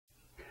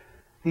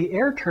The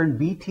AirTurn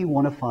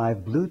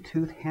BT-105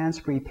 Bluetooth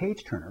hands-free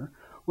page turner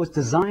was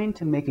designed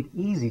to make it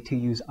easy to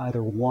use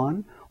either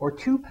one or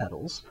two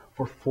pedals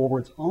for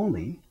forwards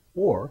only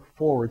or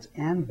forwards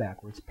and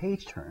backwards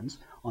page turns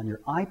on your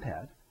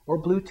iPad or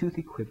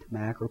Bluetooth-equipped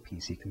Mac or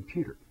PC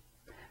computer.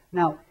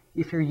 Now,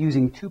 if you're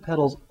using two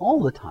pedals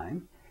all the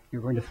time,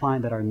 you're going to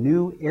find that our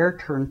new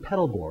AirTurn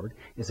Pedal Board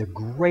is a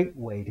great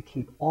way to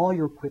keep all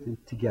your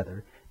equipment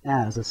together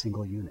as a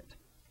single unit.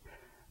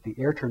 The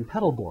AirTurn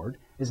Pedal Board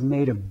is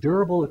made of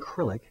durable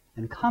acrylic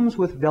and comes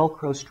with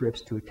velcro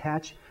strips to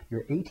attach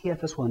your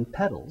ATFS-1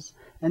 pedals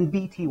and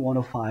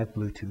BT-105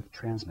 Bluetooth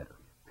transmitter.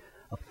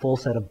 A full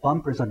set of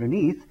bumpers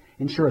underneath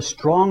ensure a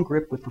strong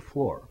grip with the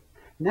floor.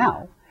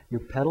 Now, your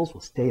pedals will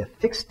stay a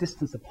fixed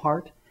distance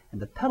apart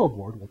and the pedal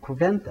board will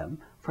prevent them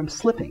from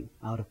slipping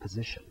out of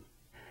position.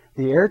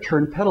 The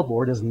AirTurn Pedal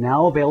Board is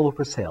now available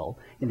for sale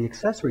in the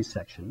accessories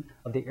section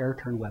of the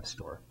AirTurn web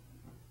store.